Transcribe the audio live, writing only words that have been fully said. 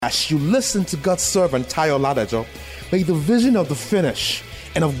As you listen to God's servant Tayo Ladajo, may the vision of the finish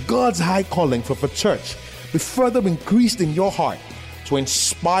and of God's high calling for the church be further increased in your heart to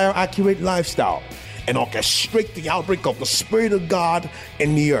inspire accurate lifestyle and orchestrate the outbreak of the Spirit of God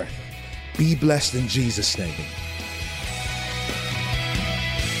in the earth. Be blessed in Jesus' name.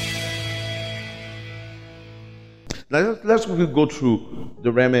 Now let's go through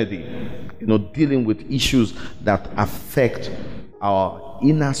the remedy, dealing with issues that affect our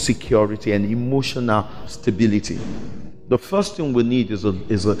inner security and emotional stability. The first thing we need is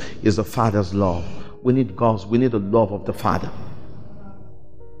a Father's love. We need the love of the Father.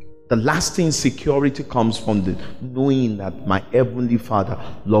 The lasting security comes from the knowing that my Heavenly Father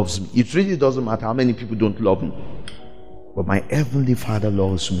loves me. It really doesn't matter how many people don't love me, but my Heavenly Father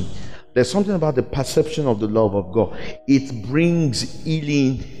loves me. There's something about the perception of the love of God. It brings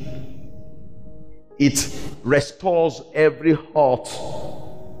healing. It restores every heart.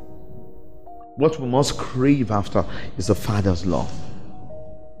 What we must crave after is the Father's love.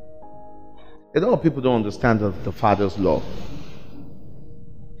 A lot of people don't understand the Father's love.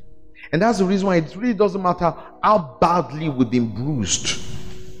 And that's the reason why it really doesn't matter how badly we've been bruised.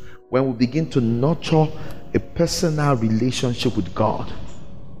 When we begin to nurture a personal relationship with God,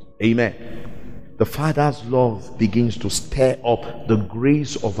 amen, the Father's love begins to stir up the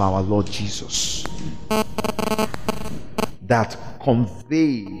grace of our Lord Jesus. The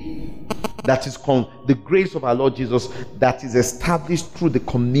grace of our Lord Jesus that is established through the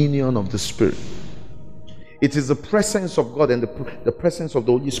communion of the Spirit. It is the presence of God and the presence of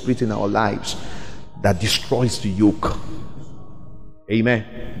the Holy Spirit in our lives that destroys the yoke. Amen.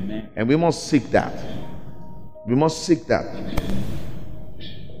 Amen. And we must seek that. We must seek that.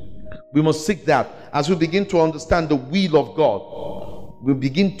 We must seek that. As we begin to understand the will of God, we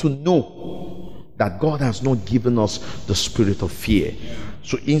begin to know that God has not given us the spirit of fear.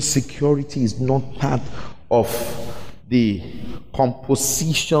 So insecurity is not part of the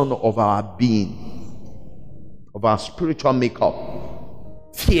composition of our being, of our spiritual makeup.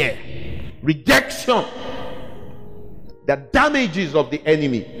 Fear, rejection, the damages of the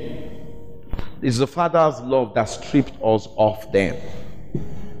enemy. It's the Father's love that stripped us of them.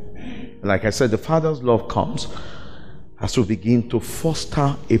 Like I said, the Father's love comes as we begin to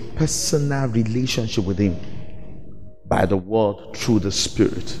foster a personal relationship with Him by the Word through the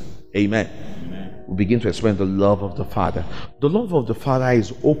Spirit. Amen. Amen. We begin to experience the love of the Father. The love of the Father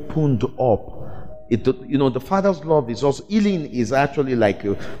is opened up. The Father's love is also, healing is actually like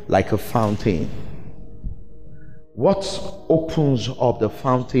a fountain. What opens up the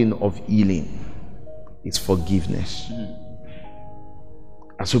fountain of healing is forgiveness.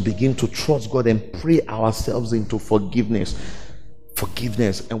 As we begin to trust God and pray ourselves into forgiveness.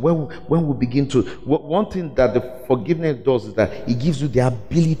 And when we begin to, one thing that the forgiveness does is that it gives you the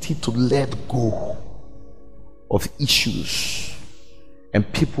ability to let go of issues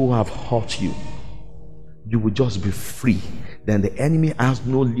and people who have hurt you. You will just be free. Then the enemy has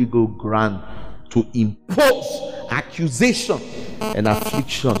no legal ground to impose accusation and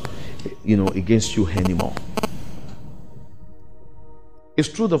affliction, against you anymore. It's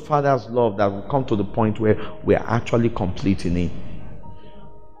through the Father's love that we come to the point where we are actually complete in Him.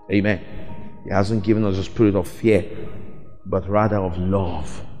 Amen. He hasn't given us a spirit of fear, but rather of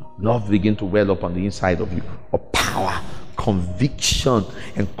love. Love begins to well up on the inside of you. Of power, conviction,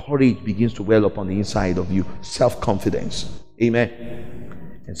 and courage begins to well up on the inside of you. Self-confidence. Amen.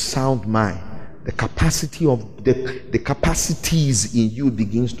 And sound mind. The capacity of the capacities in you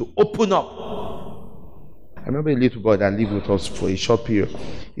begins to open up. I remember a little boy that lived with us for a short period.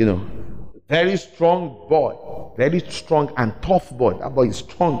 Very strong boy. Very strong and tough boy. That boy is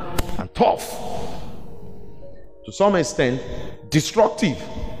strong and tough. To some extent, destructive.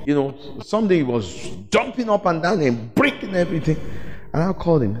 Someday he was jumping up and down and breaking everything. And I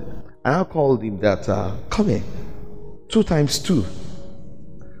called him. That, come here. 2 times 2.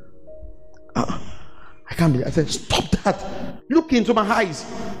 I can't believe it. I said, stop that. Look into my eyes.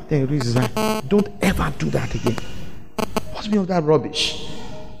 Then he raised his hand. Don't ever do that again. What's me of that rubbish?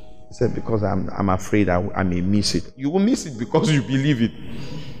 He said, because I'm afraid I may miss it. You will miss it because you believe it.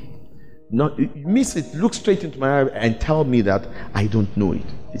 No, you miss it. Look straight into my eye and tell me that I don't know it.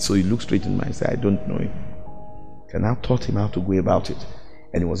 So he looked straight in my eye and said, I don't know it. And I taught him how to go about it.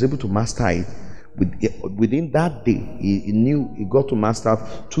 And he was able to master it. Within that day, he got to master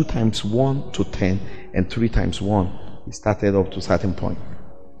 2 times 1 to 10 and 3 times 1. He started up to a certain point.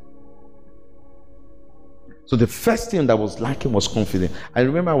 So the first thing that was lacking was confidence. I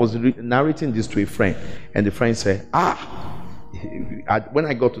remember I was narrating this to a friend, and the friend said, when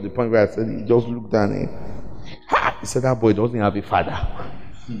I got to the point where I said, he just looked down and he said, that boy doesn't have a father.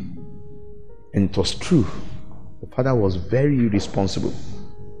 And it was true. The father was very irresponsible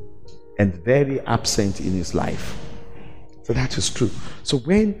and very absent in his life. So that is true. So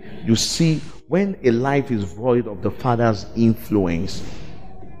when a life is void of the father's influence,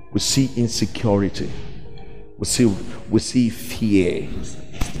 we see insecurity, we see fear,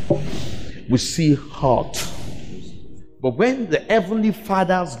 we see hurt. But when the Heavenly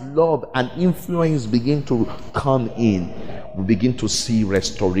Father's love and influence begin to come in, we begin to see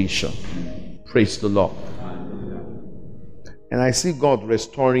restoration. Praise the Lord. And I see God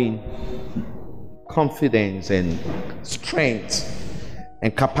restoring confidence and strength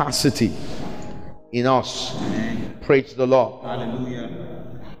and capacity in us. Praise the Lord. Hallelujah.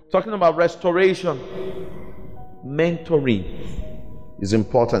 Talking about restoration, mentoring is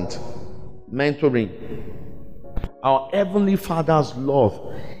important. Mentoring. Our Heavenly Father's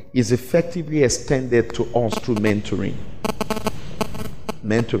love is effectively extended to us through mentoring.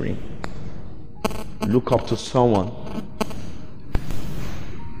 Mentoring. Look up to someone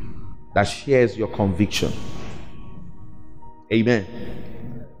that shares your conviction. Amen.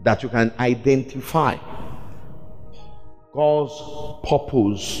 That you can identify God's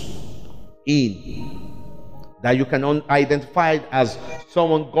purpose in. That you can identify it as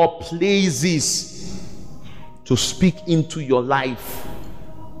someone God places to speak into your life.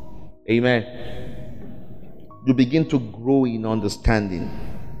 Amen. You begin to grow in understanding.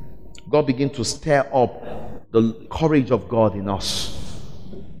 God begin to stir up the courage of God in us.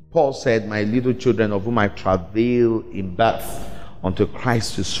 Paul said, "My little children, of whom I travail in birth, until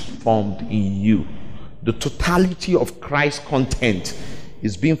Christ is formed in you." The totality of Christ's content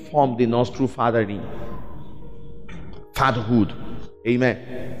is being formed in us through fatherhood.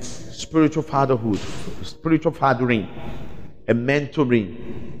 Amen. Spiritual fatherhood, spiritual fathering, and mentoring.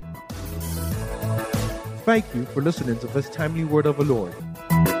 Thank you for listening to this timely word of the Lord.